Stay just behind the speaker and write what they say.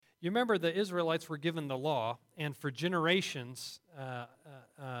You remember the Israelites were given the law, and for generations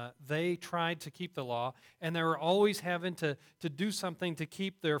they tried to keep the law, and they were always having to do something to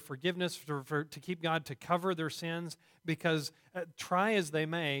keep their forgiveness, to keep God to cover their sins, because try as they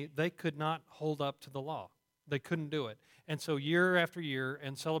may, they could not hold up to the law. They couldn't do it. And so year after year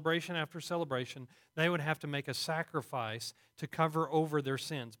and celebration after celebration, they would have to make a sacrifice to cover over their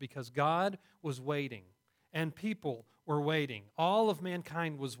sins because God was waiting and people were waiting. All of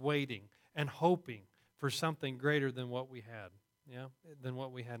mankind was waiting and hoping for something greater than what we had, than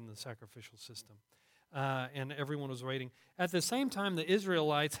what we had in the sacrificial system. And everyone was waiting. At the same time, the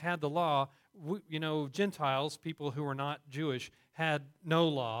Israelites had the law. Gentiles, people who were not Jewish, had no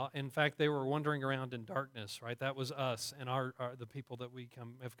law. In fact, they were wandering around in darkness, right? That was us and the people that we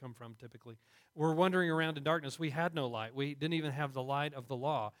have come from typically. We're wandering around in darkness. We had no light. We didn't even have the light of the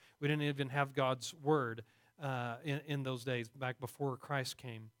law. We didn't even have God's word in those days, back before Christ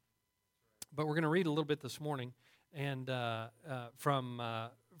came. But we're going to read a little bit this morning and from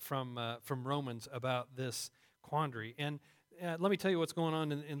Romans about this quandary. And let me tell you what's going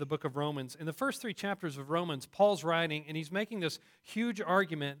on in the book of Romans. In the first 3 chapters of Romans, Paul's writing, and he's making this huge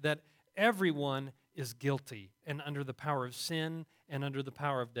argument that everyone is guilty and under the power of sin and under the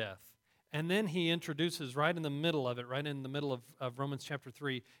power of death. And then he introduces right in the middle of it, right in the middle of Romans chapter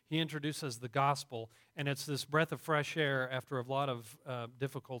 3, he introduces the gospel. And it's this breath of fresh air after a lot of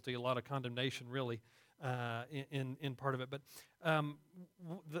difficulty, a lot of condemnation, really, in part of it. But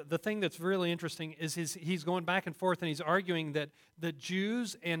the thing that's really interesting is he's going back and forth and he's arguing that the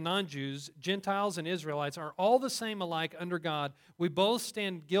Jews and non-Jews, Gentiles and Israelites are all the same alike under God. We both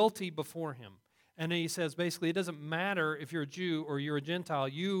stand guilty before him. And he says basically it doesn't matter if you're a Jew or you're a Gentile,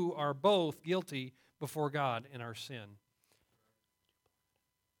 you are both guilty before God in our sin.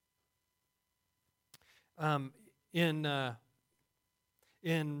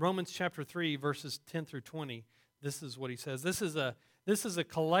 In Romans chapter 3, verses 10 through 20, this is what he says. This is a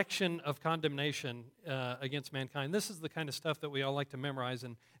collection of condemnation against mankind. This is the kind of stuff that we all like to memorize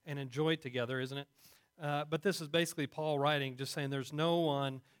and enjoy together, isn't it? But this is basically Paul writing, just saying there's no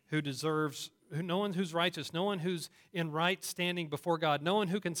one who deserves, no one who's righteous, no one who's in right standing before God, no one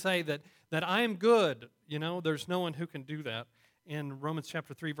who can say that I am good. There's no one who can do that. In Romans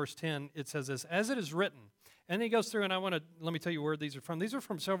chapter 3, verse 10, it says this, as it is written. And then he goes through, and let me tell you where these are from. These are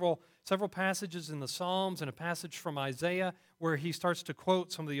from several passages in the Psalms and a passage from Isaiah where he starts to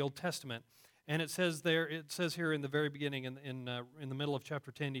quote some of the Old Testament. And it says here in the very beginning, in the middle of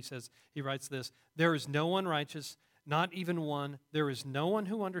chapter 10, he writes this, there is no one righteous, not even one. There is no one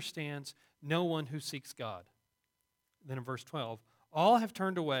who understands, no one who seeks God. Then in verse 12, all have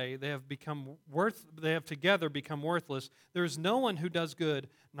turned away, they have together become worthless. There is no one who does good,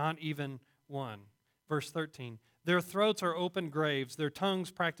 not even one. Verse 13, their throats are open graves, their tongues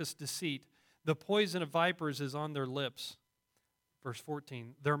practice deceit. The poison of vipers is on their lips. Verse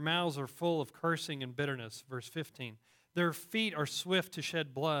 14, their mouths are full of cursing and bitterness. Verse 15, their feet are swift to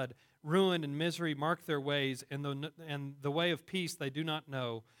shed blood. Ruin and misery mark their ways, and the way of peace they do not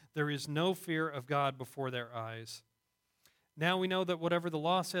know. There is no fear of God before their eyes. Now we know that whatever the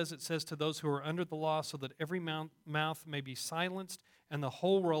law says, it says to those who are under the law, so that every mouth may be silenced and the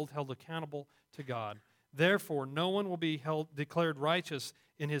whole world held accountable to God. Therefore, no one will be declared righteous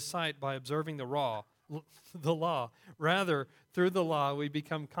in his sight by observing the law. Rather, through the law, we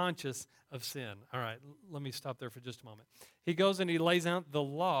become conscious of sin. All right, let me stop there for just a moment. He goes and he lays out the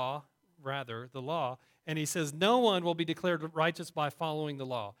law, and he says no one will be declared righteous by following the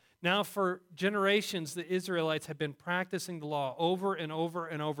law. Now, for generations, the Israelites have been practicing the law over and over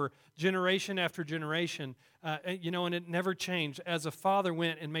and over, generation after generation, and it never changed. As a father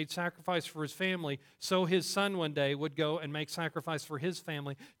went and made sacrifice for his family, so his son one day would go and make sacrifice for his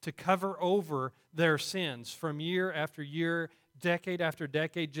family to cover over their sins from year after year, decade after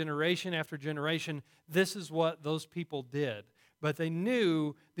decade, generation after generation. This is what those people did. But they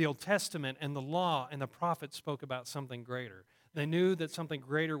knew the Old Testament and the law and the prophets spoke about something greater. They knew that something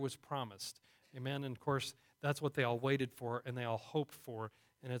greater was promised. Amen. And of course, that's what they all waited for and they all hoped for,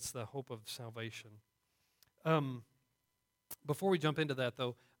 and it's the hope of salvation. Before we jump into that,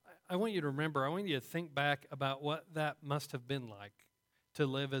 though, I want you to think back about what that must have been like to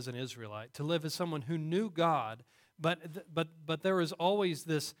live as an Israelite, to live as someone who knew God, but there was always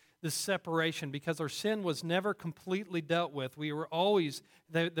this separation because our sin was never completely dealt with. They were always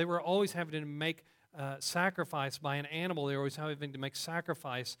having to make sacrifice by an animal. They were always having to make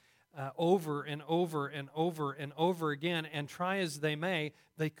sacrifice over and over and over and over again, and try as they may,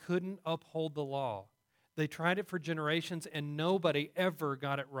 they couldn't uphold the law. They tried it for generations, and nobody ever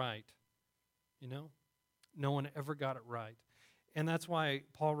got it right. No one ever got it right. And that's why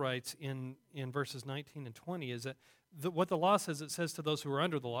Paul writes in verses 19 and 20 is that what the law says, it says to those who are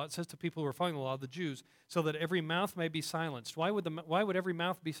under the law, it says to people who are following the law, the Jews, so that every mouth may be silenced. Why would every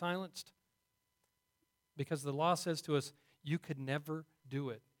mouth be silenced? Because the law says to us, you could never do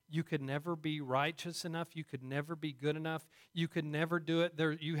it. You could never be righteous enough. You could never be good enough. You could never do it.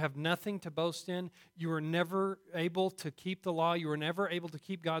 You have nothing to boast in. You were never able to keep the law. You were never able to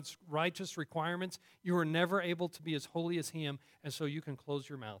keep God's righteous requirements. You were never able to be as holy as Him, and so you can close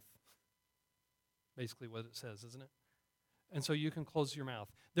your mouth. Basically what it says, isn't it? And so you can close your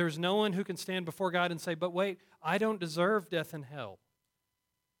mouth. There's no one who can stand before God and say, but wait, I don't deserve death and hell.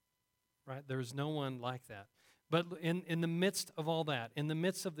 Right? There's no one like that. But in the midst of all that, in the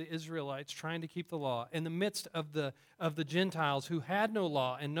midst of the Israelites trying to keep the law, in the midst of the Gentiles who had no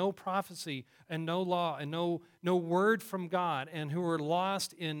law and no prophecy and no law and no word from God and who were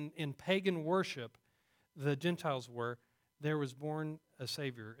lost in pagan worship, the Gentiles were, there was born a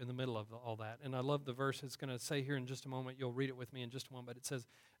Savior in the middle of all that. And I love the verse it's going to say here in just a moment. You'll read it with me in just a moment. But it says,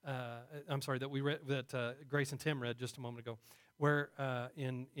 that we read, that Grace and Tim read just a moment ago, where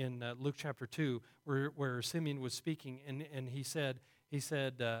in Luke chapter 2, where Simeon was speaking, and he said,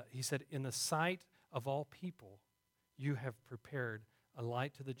 in the sight of all people, you have prepared a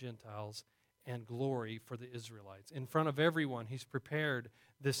light to the Gentiles and glory for the Israelites. In front of everyone, He's prepared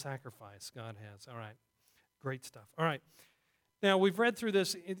this sacrifice. God has. All right, great stuff. All right. Now, we've read through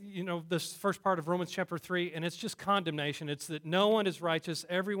this, this first part of Romans chapter 3, and it's just condemnation. It's that no one is righteous.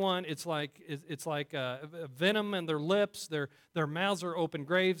 Everyone, it's like venom in their lips. Their mouths are open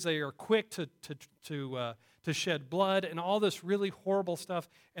graves. They are quick to shed blood and all this really horrible stuff.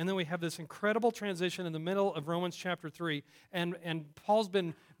 And then we have this incredible transition in the middle of Romans chapter 3. And Paul's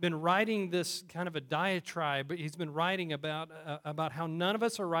been writing this kind of a diatribe. He's been writing about how none of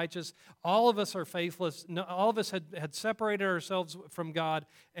us are righteous. All of us are faithless. All of us had separated ourselves from God.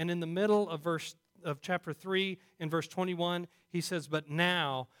 And in the middle of chapter 3, in verse 21, he says, but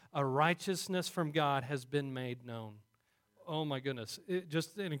now a righteousness from God has been made known. Oh my goodness,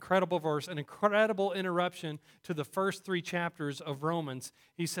 just an incredible verse, an incredible interruption to the first 3 chapters of Romans.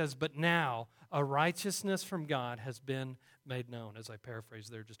 He says, but now a righteousness from God has been made known, as I paraphrase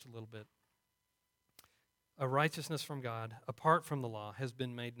there just a little bit. A righteousness from God, apart from the law, has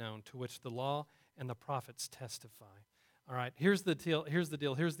been made known, to which the law and the prophets testify. All right, here's the deal. Here's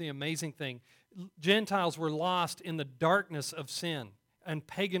the amazing thing. Gentiles were lost in the darkness of sin and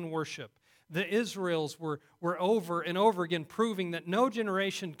pagan worship. The Israels were over and over again proving that no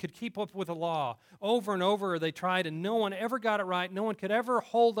generation could keep up with the law. Over and over they tried, and no one ever got it right. No one could ever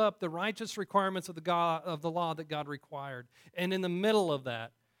hold up the righteous requirements of the law that God required. And in the middle of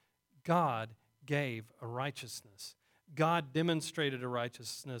that, God gave a righteousness. God demonstrated a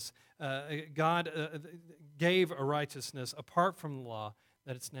righteousness. God gave a righteousness apart from the law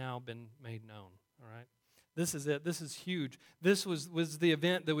that it's now been made known. All right? This is it. This is huge. This was the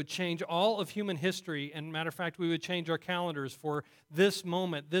event that would change all of human history. And matter of fact, we would change our calendars for this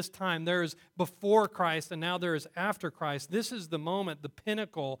moment, this time. There is before Christ, and now there is after Christ. This is the moment, the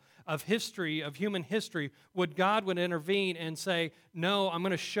pinnacle of history, of human history. God would intervene and say, no, I'm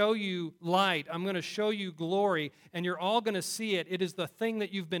going to show you light. I'm going to show you glory, and you're all going to see it. It is the thing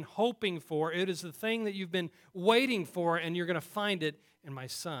that you've been hoping for. It is the thing that you've been waiting for, and you're going to find it in my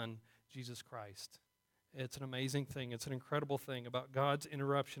Son, Jesus Christ. It's an amazing thing. It's an incredible thing about God's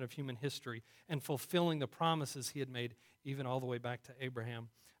interruption of human history and fulfilling the promises He had made even all the way back to Abraham.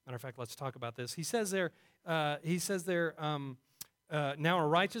 Matter of fact, let's talk about this. He says there, now a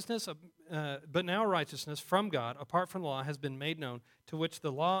righteousness, but now a righteousness from God, apart from the law, has been made known, to which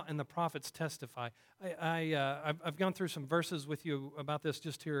the law and the prophets testify. I've gone through some verses with you about this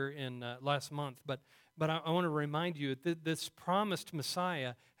just here in last month, but I want to remind you that this promised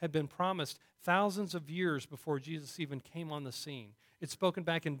Messiah had been promised thousands of years before Jesus even came on the scene. It's spoken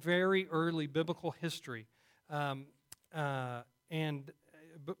back in very early biblical history. I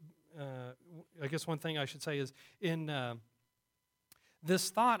guess one thing I should say is this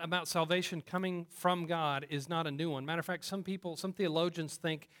thought about salvation coming from God is not a new one. Matter of fact, some theologians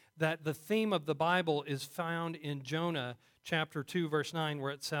think that the theme of the Bible is found in Jonah chapter 2, verse 9,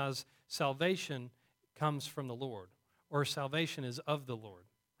 where it says, salvation comes from the Lord, or salvation is of the Lord,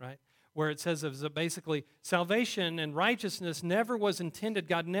 right? Where it says basically, salvation and righteousness never was intended.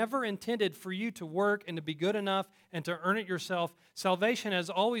 God never intended for you to work and to be good enough and to earn it yourself. Salvation has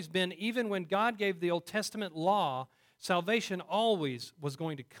always been, even when God gave the Old Testament law, salvation always was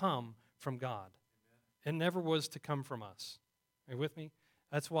going to come from God. It never was to come from us. Are you with me?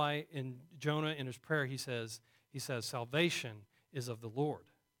 That's why in Jonah, in his prayer, he says, salvation is of the Lord.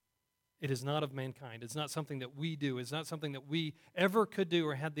 It is not of mankind. It's not something that we do. It's not something that we ever could do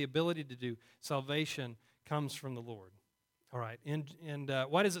or had the ability to do. Salvation comes from the Lord. All right, and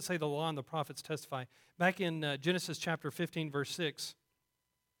why does it say the law and the prophets testify? Back in Genesis chapter 15, verse 6,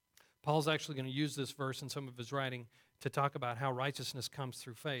 Paul's actually going to use this verse in some of his writing to talk about how righteousness comes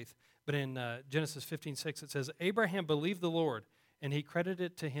through faith. But in Genesis 15:6, it says, Abraham believed the Lord, and he credited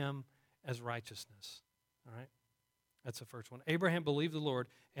it to him as righteousness. All right? That's the first one. Abraham believed the Lord,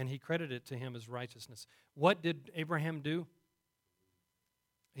 and he credited it to him as righteousness. What did Abraham do?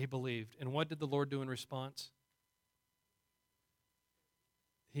 He believed. And what did the Lord do in response?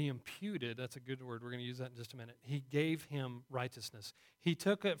 He imputed, that's a good word, we're going to use that in just a minute. He gave him righteousness. He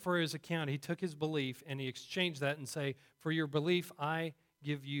took it for his account. He took his belief, and he exchanged that and say, for your belief, I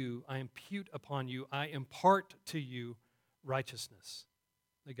give you, I impute upon you, I impart to you righteousness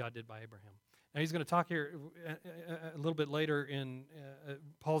that God did by Abraham. Now, he's going to talk here a little bit later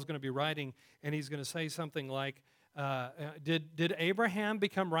Paul's going to be writing, and he's going to say something like, did Abraham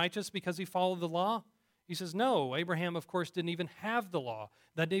become righteous because he followed the law? He says, no, Abraham, of course, didn't even have the law.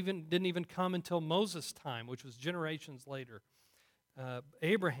 That didn't even come until Moses' time, which was generations later.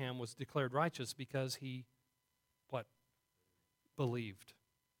 Abraham was declared righteous because he, what? Believed.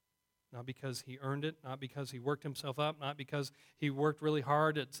 Not because he earned it, not because he worked himself up, not because he worked really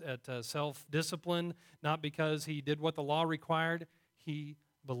hard at self-discipline, not because he did what the law required. He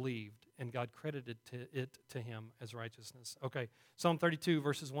believed, and God credited it to him as righteousness. Okay, Psalm 32,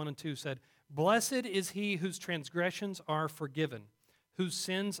 verses 1 and 2 said, Blessed is he whose transgressions are forgiven, whose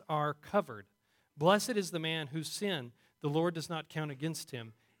sins are covered. Blessed is the man whose sin the Lord does not count against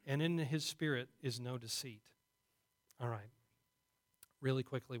him, and in his spirit is no deceit. All right. Really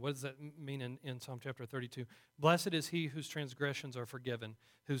quickly, what does that mean in Psalm chapter 32? Blessed is he whose transgressions are forgiven,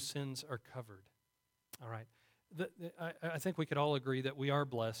 whose sins are covered. All right. I think we could all agree that we are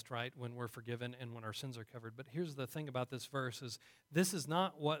blessed, right, when we're forgiven and when our sins are covered. But here's the thing about this verse is this is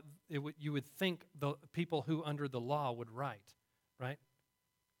not what you would think the people who under the law would write, right?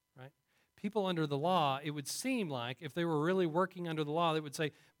 Right? People under the law, it would seem like if they were really working under the law, they would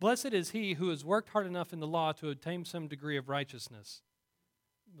say, Blessed is he who has worked hard enough in the law to attain some degree of righteousness.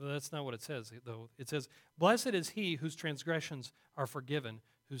 But that's not what it says, though. It says, Blessed is he whose transgressions are forgiven,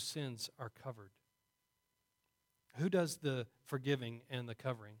 whose sins are covered. Who does the forgiving and the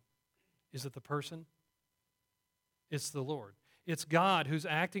covering? Is it the person? It's the Lord. It's God who's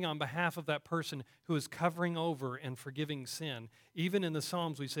acting on behalf of that person who is covering over and forgiving sin. Even in the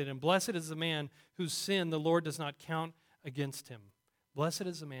Psalms we say, and blessed is the man whose sin the Lord does not count against him. Blessed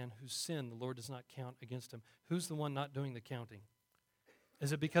is the man whose sin the Lord does not count against him. Who's the one not doing the counting?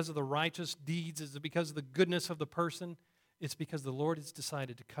 Is it because of the righteous deeds? Is it because of the goodness of the person? It's because the Lord has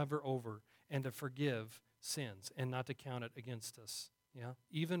decided to cover over and to forgive sins and not to count it against us. Yeah,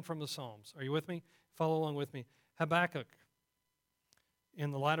 even from the Psalms. Are you with me? Follow along with me. Habakkuk,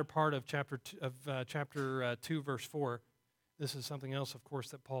 in the latter part of chapter 2, verse 4, this is something else, of course,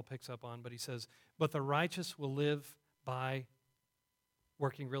 that Paul picks up on, but he says, But the righteous will live by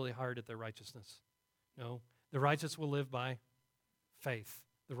working really hard at their righteousness. No, the righteous will live by faith.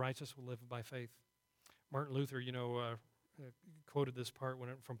 The righteous will live by faith. Martin Luther, quoted this part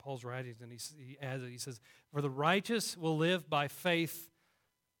from Paul's writings, and he adds it. He says, For the righteous will live by faith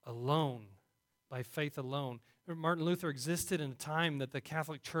alone. By faith alone. Martin Luther existed in a time that the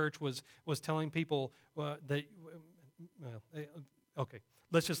Catholic Church was telling people okay,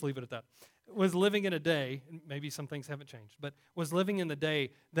 let's just leave it at that. Was living in a day, maybe some things haven't changed, but was living in the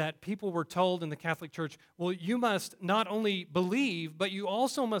day that people were told in the Catholic Church, well, you must not only believe, but you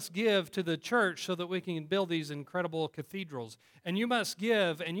also must give to the church so that we can build these incredible cathedrals. And you must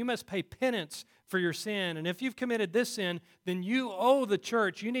give, and you must pay penance for your sin. And if you've committed this sin, then you owe the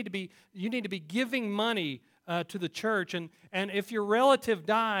church. You need to be giving money to the church, and if your relative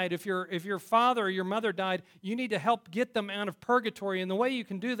died, if your father or your mother died, you need to help get them out of purgatory, and the way you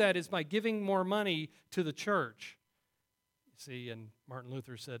can do that is by giving more money to the church. You see, and Martin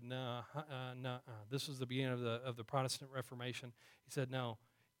Luther said, no. This was the beginning of the Protestant Reformation. He said, no,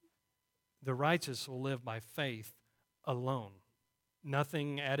 the righteous will live by faith alone.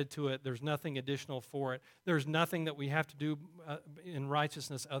 Nothing added to it. There's nothing additional for it. There's nothing that we have to do in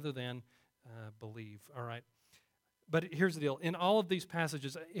righteousness other than believe. All right. But here's the deal. In all of these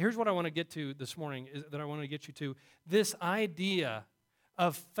passages, here's what I want to get to this morning, that I want to get you to. This idea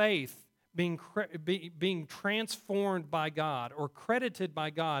of faith being transformed by God or credited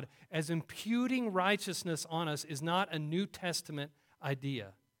by God as imputing righteousness on us is not a New Testament idea.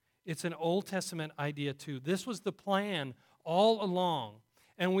 It's an Old Testament idea too. This was the plan all along.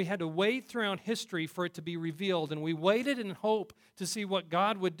 And we had to wait throughout history for it to be revealed. And we waited in hope to see what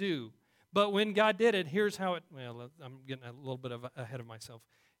God would do. But when God did it, here's how it, well, I'm getting a little bit ahead of myself.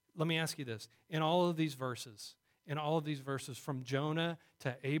 Let me ask you this. In all of these verses, from Jonah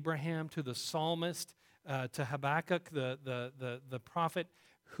to Abraham to the psalmist to Habakkuk, the prophet,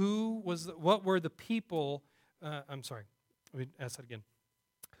 what were the people, I'm sorry, let me ask that again.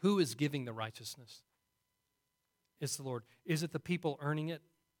 Who is giving the righteousness? It's the Lord. Is it the people earning it?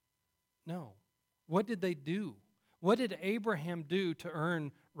 No. What did they do? What did Abraham do to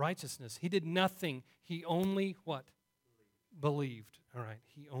earn righteousness? He did nothing. He only what? Believed. All right.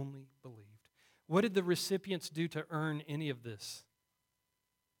 He only believed. What did the recipients do to earn any of this?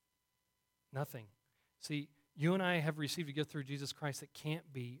 Nothing. See, you and I have received a gift through Jesus Christ that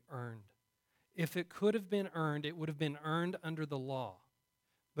can't be earned. If it could have been earned, it would have been earned under the law.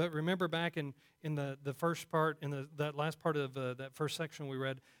 But remember back in the first part, that last part of that first section we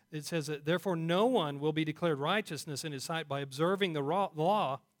read, it says that, therefore no one will be declared righteousness in his sight by observing the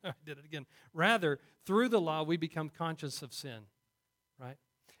law. I did it again. Rather, through the law we become conscious of sin, right?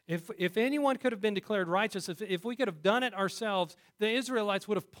 If anyone could have been declared righteous, if we could have done it ourselves, the Israelites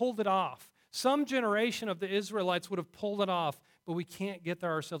would have pulled it off. Some generation of the Israelites would have pulled it off, but we can't get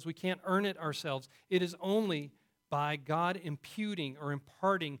there ourselves. We can't earn it ourselves. It is only by God imputing or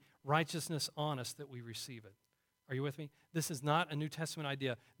imparting righteousness on us that we receive it. Are you with me? This is not a New Testament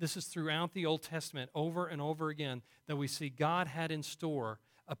idea. This is throughout the Old Testament over and over again that we see God had in store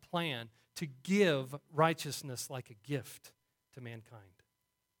a plan to give righteousness like a gift to mankind.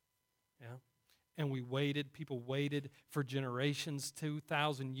 Yeah? And people waited for generations,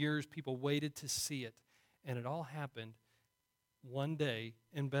 2,000 years, people waited to see it. And it all happened one day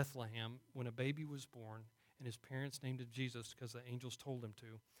in Bethlehem when a baby was born, and his parents named him Jesus because the angels told him to.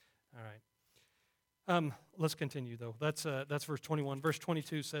 All right. Let's continue, though. That's verse 21. Verse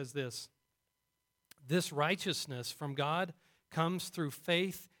 22 says this. This righteousness from God comes through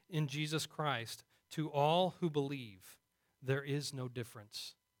faith in Jesus Christ to all who believe. There is no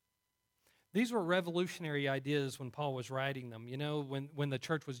difference. These were revolutionary ideas when Paul was writing them. You know, when the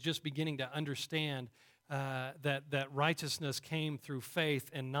church was just beginning to understand that righteousness came through faith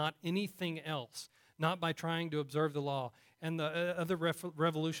and not anything else, not by trying to observe the law. And the other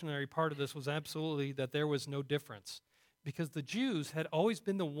revolutionary part of this was absolutely that there was no difference, because the Jews had always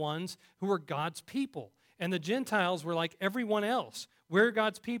been the ones who were God's people, and the Gentiles were like everyone else. We're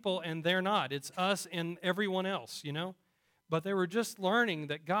God's people, and they're not. It's us and everyone else, you know? But they were just learning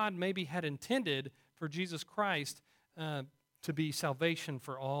that God maybe had intended for Jesus Christ to be salvation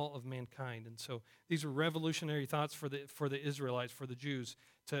for all of mankind. And so these were revolutionary thoughts for the Israelites, for the Jews,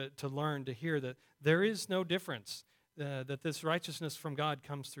 to learn, to hear that there is no difference, that this righteousness from God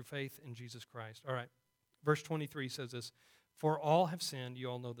comes through faith in Jesus Christ. All right, verse 23 says this, for all have sinned, you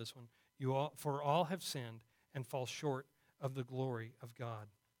all know this one, for all have sinned and fall short of the glory of God.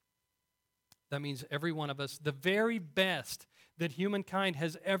 That means every one of us, the very best that humankind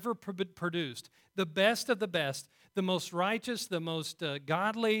has ever produced, the best of the best, the most righteous, the most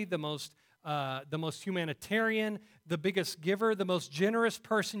godly, the most humanitarian, the biggest giver, the most generous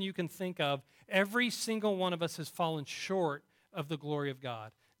person you can think of, every single one of us has fallen short of the glory of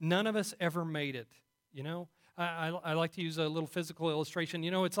God. None of us ever made it, you know? I like to use a little physical illustration.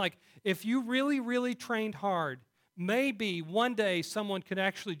 You know, it's like if you really, really trained hard, maybe one day someone could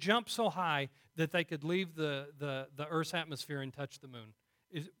actually jump so high that they could leave the Earth's atmosphere and touch the moon.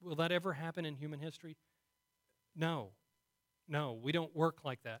 Will that ever happen in human history? No, we don't work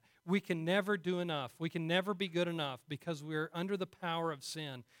like that. We can never do enough. We can never be good enough because we're under the power of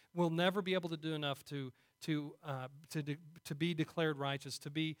sin. We'll never be able to do enough to be declared righteous, to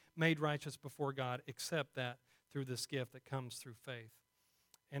be made righteous before God, except that through this gift that comes through faith.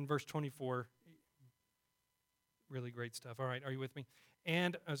 And verse 24, really great stuff. All right, are you with me?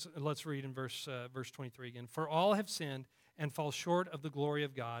 And let's read in verse 23 again. For all have sinned and fall short of the glory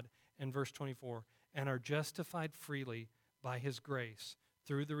of God. And verse 24, and are justified freely by his grace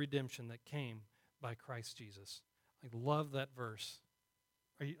through the redemption that came by Christ Jesus. I love that verse.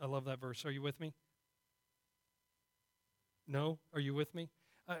 I love that verse. Are you with me? No? Are you with me?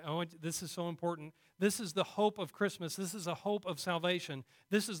 This is so important. This is the hope of Christmas. This is a hope of salvation.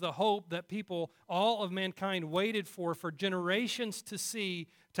 This is the hope that people, all of mankind, waited for generations to see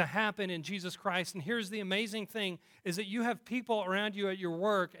to happen in Jesus Christ. And here's the amazing thing, is that you have people around you at your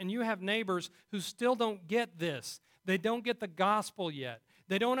work, and you have neighbors who still don't get this. They don't get the gospel yet.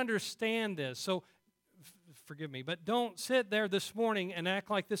 They don't understand this. So forgive me, but don't sit there this morning and act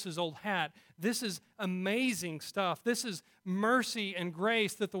like this is old hat. This is amazing stuff. This is mercy and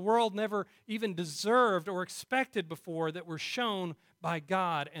grace that the world never even deserved or expected before that were shown by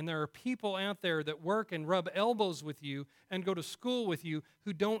God. And there are people out there that work and rub elbows with you and go to school with you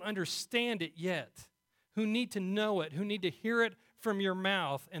who don't understand it yet, who need to know it, who need to hear it from your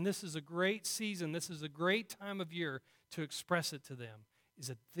mouth. And this is a great season. This is a great time of year to express it to them, is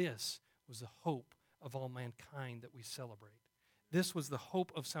that this was the hope of all mankind that we celebrate. This was the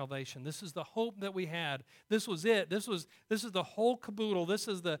hope of salvation. This is the hope that we had. This was it. This is the whole caboodle. This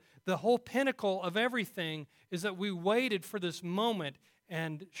is the whole pinnacle of everything, is that we waited for this moment,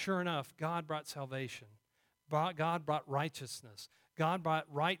 and sure enough, God brought salvation. God brought righteousness. God brought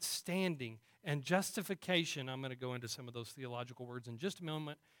right standing and justification. I'm going to go into some of those theological words in just a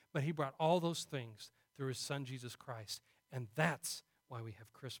moment, but he brought all those things through his son, Jesus Christ, and that's why we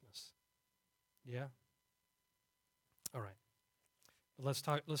have Christmas. Yeah? All right. Let's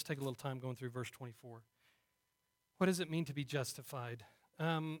take a little time going through verse 24. What does it mean to be justified?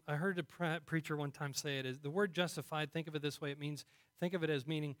 I heard a preacher one time say it is the word justified. Think of it this way: think of it as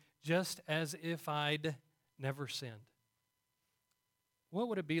meaning just as if I'd never sinned. What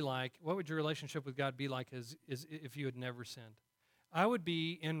would it be like? What would your relationship with God be like as if you had never sinned? I would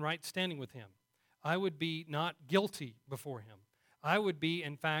be in right standing with Him. I would be not guilty before Him. I would be,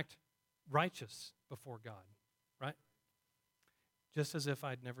 in fact, righteous before God, right? Just as if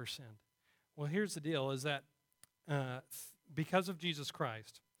I'd never sinned. Well, here's the deal, is that because of Jesus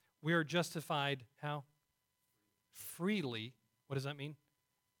Christ, we are justified how? Freely. What does that mean?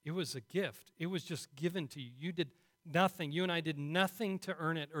 It was a gift. It was just given to you. You did nothing. You and I did nothing to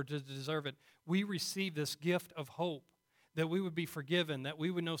earn it or to deserve it. We received this gift of hope, that we would be forgiven, that we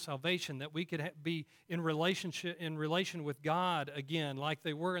would know salvation, that we could be in relation with God again, like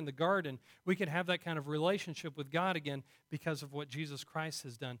they were in the garden. We could have that kind of relationship with God again because of what Jesus Christ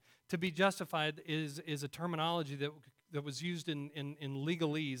has done. To be justified is a terminology that was used in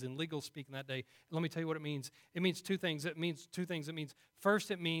legalese, in legal speak in that day. Let me tell you what it means. It means two things. It means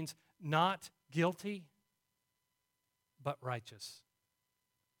first, it means not guilty, but righteous.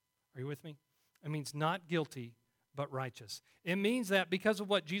 Are you with me? It means not guilty, but righteous. It means that because of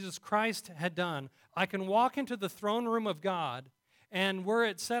what Jesus Christ had done, I can walk into the throne room of God, and were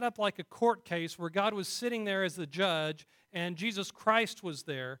it set up like a court case where God was sitting there as the judge and Jesus Christ was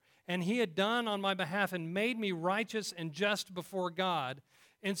there, and he had done on my behalf and made me righteous and just before God,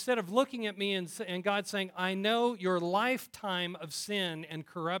 instead of looking at me and God saying, I know your lifetime of sin and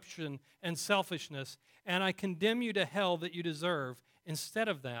corruption and selfishness, and I condemn you to hell that you deserve. Instead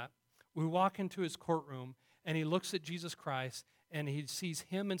of that, we walk into his courtroom, and he looks at Jesus Christ, and he sees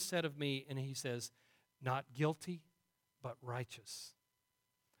him instead of me, and he says, not guilty, but righteous.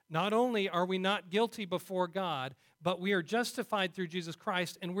 Not only are we not guilty before God, but we are justified through Jesus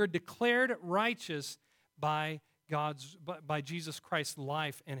Christ, and we're declared righteous by Jesus Christ's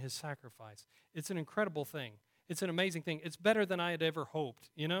life and his sacrifice. It's an incredible thing. It's an amazing thing. It's better than I had ever hoped,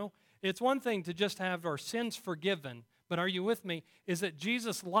 you know? It's one thing to just have our sins forgiven, but are you with me? Is that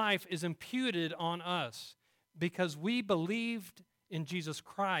Jesus' life is imputed on us because we believed in Jesus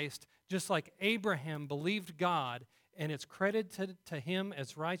Christ just like Abraham believed God, and it's credited to him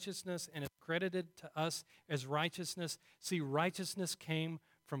as righteousness, and it's credited to us as righteousness. See, righteousness came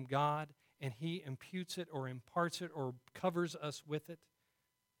from God, and he imputes it or imparts it or covers us with it.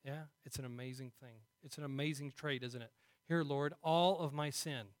 Yeah, it's an amazing thing. It's an amazing trait, isn't it? Here, Lord, all of my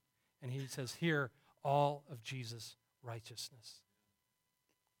sin. And he says, here, all of Jesus' righteousness.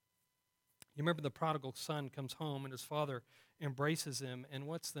 You remember the prodigal son comes home, and his father embraces him, and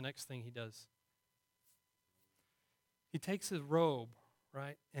what's the next thing he does? He takes his robe,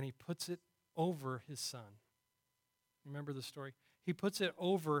 right, and he puts it over his son. Remember the story? He puts it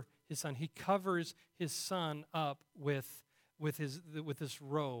over his son. He covers his son up with this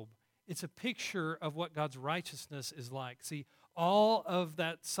robe. It's a picture of what God's righteousness is like. See, all of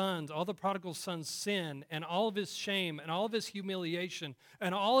all the prodigal son's sin and all of his shame and all of his humiliation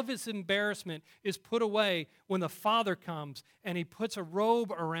and all of his embarrassment is put away when the Father comes and he puts a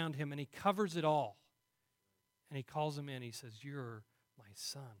robe around him and he covers it all. And he calls him in. He says, you're my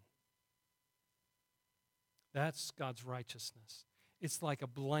son. That's God's righteousness. It's like a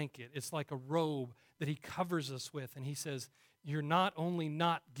blanket. It's like a robe that he covers us with. And he says, you're not only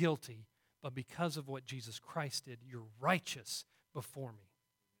not guilty, but because of what Jesus Christ did, you're righteous before me.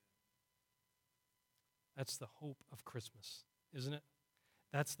 That's the hope of Christmas, isn't it?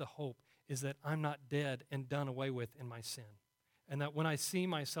 That's the hope, is that I'm not dead and done away with in my sin. And that when I see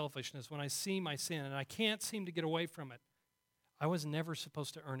my selfishness, when I see my sin, and I can't seem to get away from it, I was never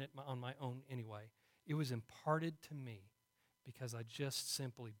supposed to earn it on my own anyway. It was imparted to me because I just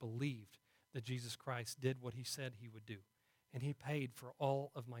simply believed that Jesus Christ did what he said he would do. And he paid for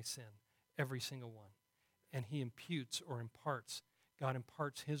all of my sin, every single one. And he imputes or imparts, God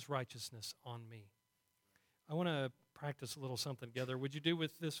imparts his righteousness on me. I want to practice a little something together. Would you do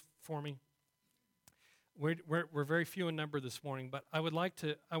with this for me? We're very few in number this morning, but I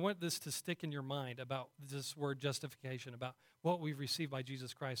want this to stick in your mind about this word justification, about what we've received by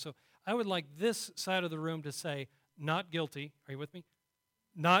Jesus Christ. So I would like this side of the room to say, not guilty. Are you with me?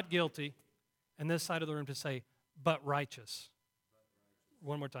 Not guilty. And this side of the room to say, but righteous.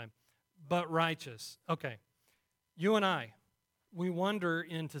 One more time. But righteous. Okay. You and I, we wander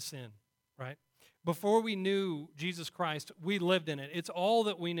into sin, right? Before we knew Jesus Christ, we lived in it. It's all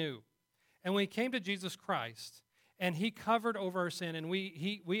that we knew. And when we came to Jesus Christ, and he covered over our sin, and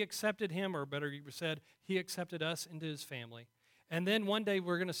we accepted him, or better said, he accepted us into his family. And then one day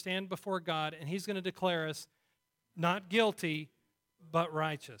we're going to stand before God, and he's going to declare us not guilty, but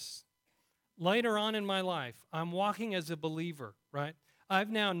righteous. Later on in my life, I'm walking as a believer, right? I've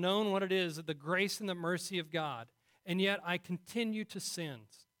now known what it is, the grace and the mercy of God, and yet I continue to sin.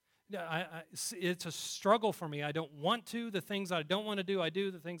 It's a struggle for me. I don't want to. The things I don't want to do, I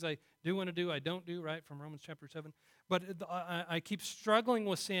do. The things I do want to do, I don't do, right? From Romans chapter 7. But I keep struggling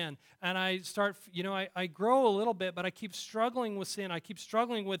with sin. And I start, I grow a little bit, but I keep struggling with sin. I keep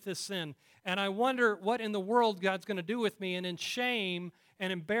struggling with this sin. And I wonder what in the world God's going to do with me. And in shame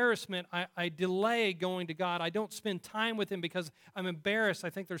and embarrassment, I delay going to God. I don't spend time with him because I'm embarrassed. I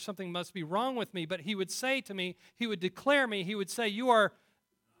think there's something must be wrong with me. But he would say to me, he would declare me, he would say, you are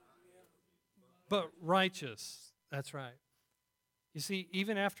but righteous. That's right. You see,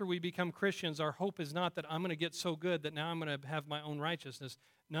 even after we become Christians, our hope is not that I'm going to get so good that now I'm going to have my own righteousness.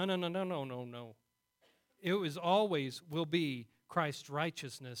 No. It was always will be Christ's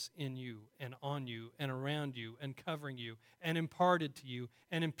righteousness in you and on you and around you and covering you and imparted to you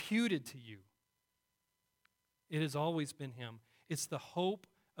and imputed to you. It has always been him. It's the hope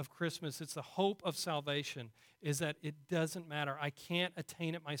of Christmas. It's the hope of salvation, is that it doesn't matter. I can't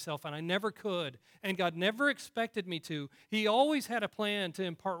attain it myself, and I never could, and God never expected me to. He always had a plan to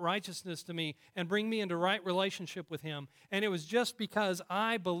impart righteousness to me and bring me into right relationship with him, and it was just because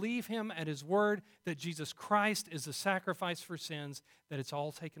I believe him at his word that Jesus Christ is the sacrifice for sins, that it's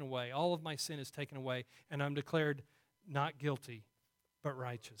all taken away. All of my sin is taken away, and I'm declared not guilty, but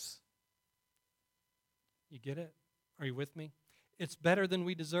righteous. You get it? Are you with me? It's better than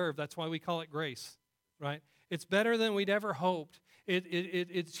we deserve. That's why we call it grace, right? It's better than we'd ever hoped.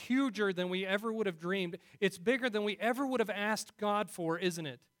 It's huger than we ever would have dreamed. It's bigger than we ever would have asked God for, isn't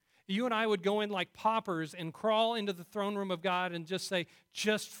it? You and I would go in like paupers and crawl into the throne room of God and just say,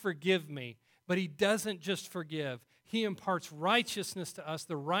 just forgive me. But he doesn't just forgive. He imparts righteousness to us,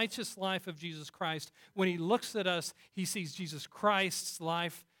 the righteous life of Jesus Christ. When he looks at us, he sees Jesus Christ's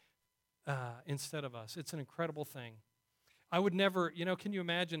life instead of us. It's an incredible thing. I would never, can you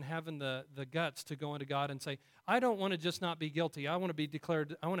imagine having the guts to go into God and say, I don't want to just not be guilty. I want to be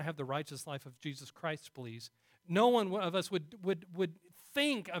declared, I want to have the righteous life of Jesus Christ, please. No one of us would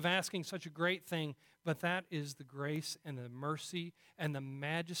think of asking such a great thing, but that is the grace and the mercy and the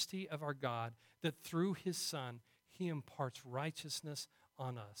majesty of our God, that through his Son, he imparts righteousness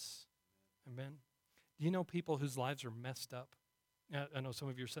on us. Amen? Do you know people whose lives are messed up? I know some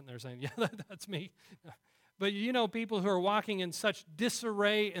of you are sitting there saying, yeah, that's me. But you know people who are walking in such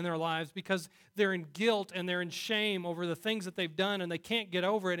disarray in their lives because they're in guilt and they're in shame over the things that they've done and they can't get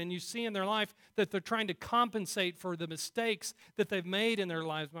over it. And you see in their life that they're trying to compensate for the mistakes that they've made in their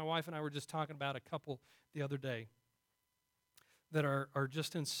lives. My wife and I were just talking about a couple the other day that are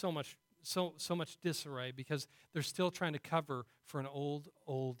just in so much disarray because they're still trying to cover for an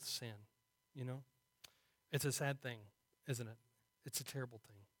old sin. It's a sad thing, isn't it? It's a terrible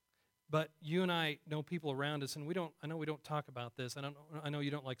thing. But you and I know people around us, and I know we don't talk about this, and I know you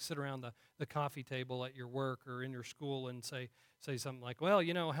don't like sit around the coffee table at your work or in your school and say something like, well,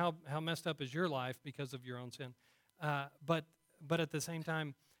 how messed up is your life because of your own sin? But at the same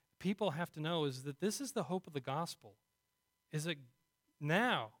time, people have to know is that this is the hope of the gospel, is that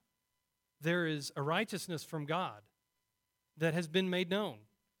now there is a righteousness from God that has been made known.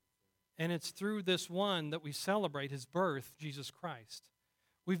 And it's through this one that we celebrate his birth, Jesus Christ.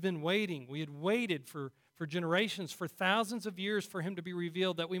 We've been waiting. We had waited for generations, for thousands of years for him to be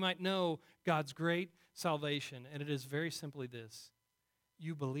revealed that we might know God's great salvation. And it is very simply this.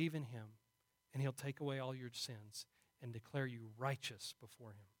 You believe in him, and he'll take away all your sins and declare you righteous before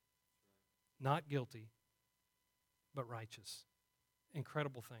him. Not guilty, but righteous.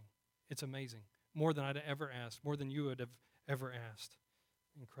 Incredible thing. It's amazing. More than I'd ever asked, more than you would have ever asked.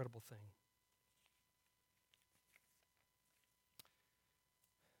 Incredible thing.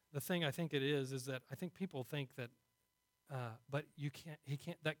 the thing I think it is that I think people think that, but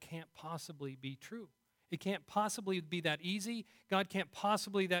that can't possibly be true. It can't possibly be that easy. God can't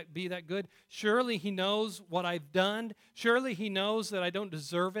possibly be that good. Surely He knows what I've done. Surely He knows that I don't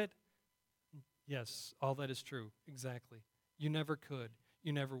deserve it. Yes, all that is true. Exactly. You never could.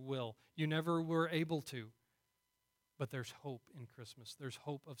 You never will. You never were able to. But there's hope in Christmas. There's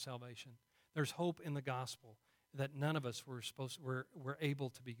hope of salvation. There's hope in the gospel that none of us were able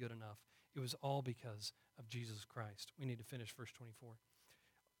to be good enough. It was all because of Jesus Christ. We need to finish verse 24.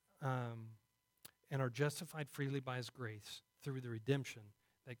 And are justified freely by His grace through the redemption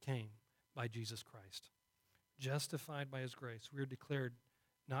that came by Jesus Christ. Justified by His grace. We are declared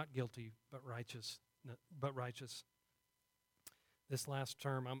not guilty, but righteous. This last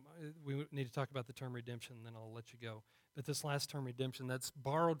term, we need to talk about the term redemption, and then I'll let you go. But this last term, redemption, that's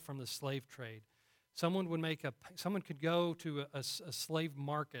borrowed from the slave trade. Someone could go to a slave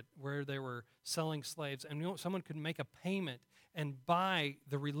market where they were selling slaves, and someone could make a payment and buy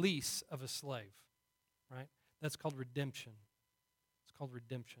the release of a slave, right? That's called redemption. It's called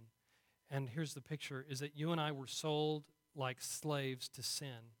redemption. And here's the picture, is that you and I were sold like slaves to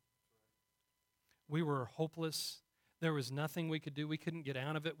sin. We were hopeless. There was nothing we could do. We couldn't get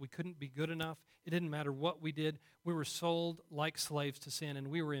out of it. We couldn't be good enough. It didn't matter what we did. We were sold like slaves to sin, and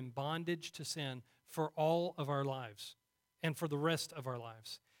we were in bondage to sin for all of our lives and for the rest of our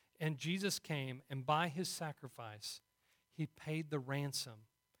lives. And Jesus came, and by His sacrifice, He paid the ransom,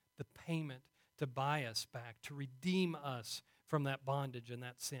 the payment to buy us back, to redeem us from that bondage and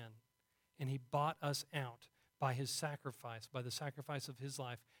that sin. And He bought us out by His sacrifice, by the sacrifice of His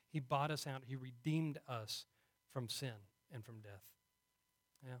life. He bought us out. He redeemed us from sin and from death.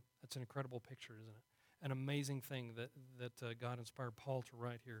 Yeah, that's an incredible picture, isn't it? An amazing thing that God inspired Paul to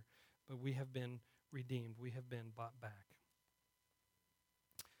write here. But we have been redeemed. We have been bought back.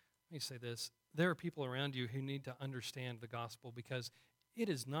 Let me say this. There are people around you who need to understand the gospel, because it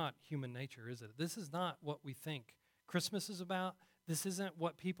is not human nature, is it? This is not what we think Christmas is about. This isn't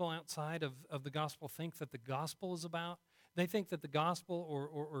what people outside of the gospel think that the gospel is about. They think that the gospel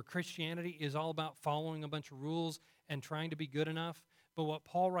or Christianity is all about following a bunch of rules and trying to be good enough. But what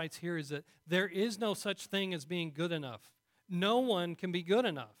Paul writes here is that there is no such thing as being good enough. No one can be good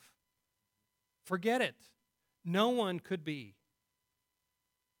enough. Forget it. No one could be.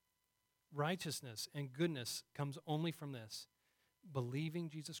 Righteousness and goodness comes only from this: believing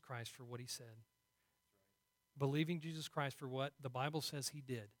Jesus Christ for what He said. Believing Jesus Christ for what the Bible says He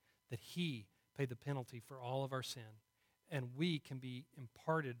did, that He paid the penalty for all of our sin. And we can be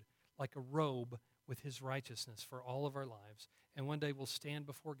imparted like a robe with His righteousness for all of our lives. And one day we'll stand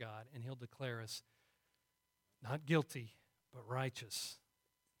before God, and He'll declare us not guilty, but righteous.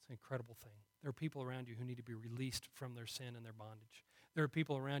 It's an incredible thing. There are people around you who need to be released from their sin and their bondage. There are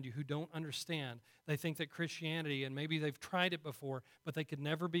people around you who don't understand. They think that Christianity, and maybe they've tried it before, but they could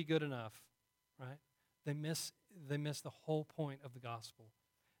never be good enough, right? They miss the whole point of the gospel.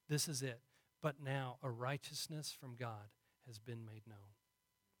 This is it. But now a righteousness from God has been made known.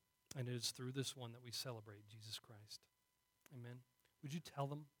 And it is through this one that we celebrate Jesus Christ. Amen. Would you tell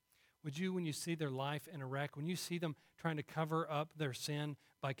them? Would you, when you see their life in a wreck, when you see them trying to cover up their sin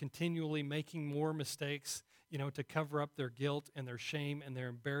by continually making more mistakes, to cover up their guilt and their shame and their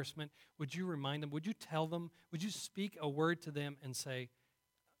embarrassment, would you remind them? Would you tell them? Would you speak a word to them and say,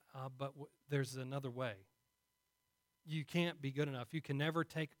 there's another way. You can't be good enough. You can never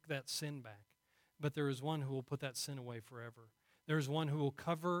take that sin back. But there is one who will put that sin away forever. There is one who will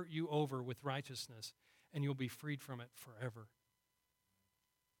cover you over with righteousness, and you'll be freed from it forever.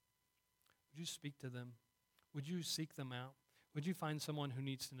 Would you speak to them? Would you seek them out? Would you find someone who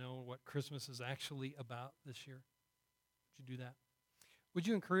needs to know what Christmas is actually about this year? Would you do that? Would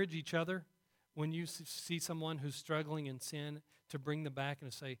you encourage each other when you see someone who's struggling in sin to bring them back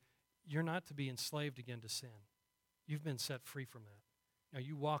and to say, you're not to be enslaved again to sin. You've been set free from that. Now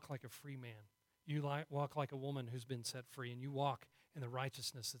you walk like a free man. You walk like a woman who's been set free, and you walk in the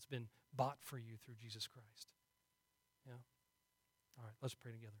righteousness that's been bought for you through Jesus Christ. Yeah? All right, let's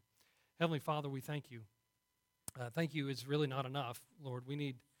pray together. Heavenly Father, we thank you. Thank you is really not enough, Lord. We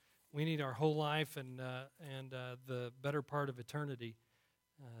need our whole life and the better part of eternity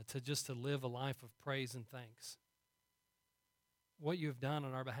to live a life of praise and thanks. What you have done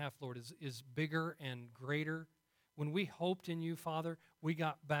on our behalf, Lord, is bigger and greater. When we hoped in you, Father, we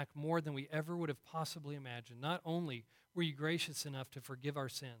got back more than we ever would have possibly imagined. Not only were you gracious enough to forgive our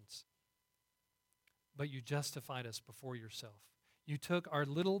sins, but you justified us before yourself. You took our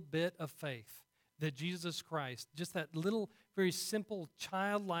little bit of faith that Jesus Christ, just that little, very simple,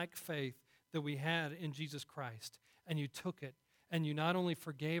 childlike faith that we had in Jesus Christ, and you took it And you not only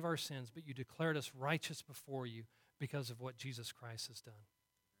forgave our sins, but you declared us righteous before you because of what Jesus Christ has done.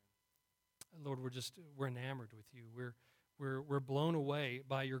 Lord, we're enamored with you. We're blown away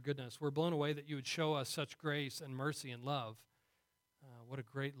by your goodness. We're blown away that you would show us such grace and mercy and love. What a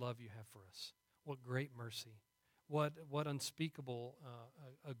great love you have for us. What great mercy. What unspeakable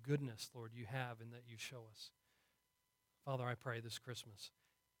a goodness, Lord, you have and that you show us. Father, I pray this Christmas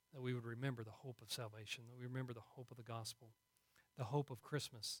that we would remember the hope of salvation, that we remember the hope of the gospel. The hope of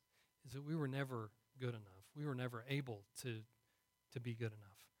Christmas is that we were never good enough. We were never able to be good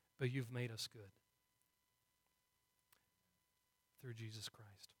enough. But you've made us good through Jesus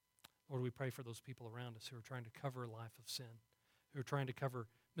Christ. Lord, we pray for those people around us who are trying to cover a life of sin, who are trying to cover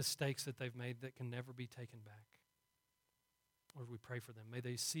mistakes that they've made that can never be taken back. Lord, we pray for them. May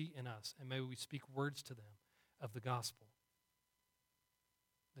they see in us, and may we speak words to them of the gospel,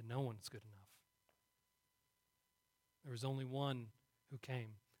 that no one is good enough. There was only one who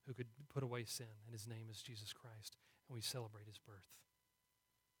came who could put away sin, and his name is Jesus Christ, and we celebrate his birth.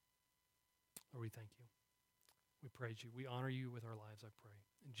 Lord, we thank you. We praise you. We honor you with our lives, I pray.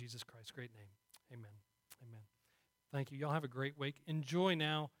 In Jesus Christ's great name, amen. Amen. Thank you. Y'all have a great week. Enjoy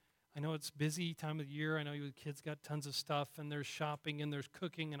now. I know it's busy time of the year. I know you kids got tons of stuff, and there's shopping, and there's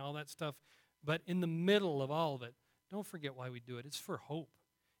cooking, and all that stuff. But in the middle of all of it, don't forget why we do it. It's for hope.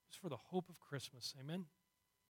 It's for the hope of Christmas. Amen.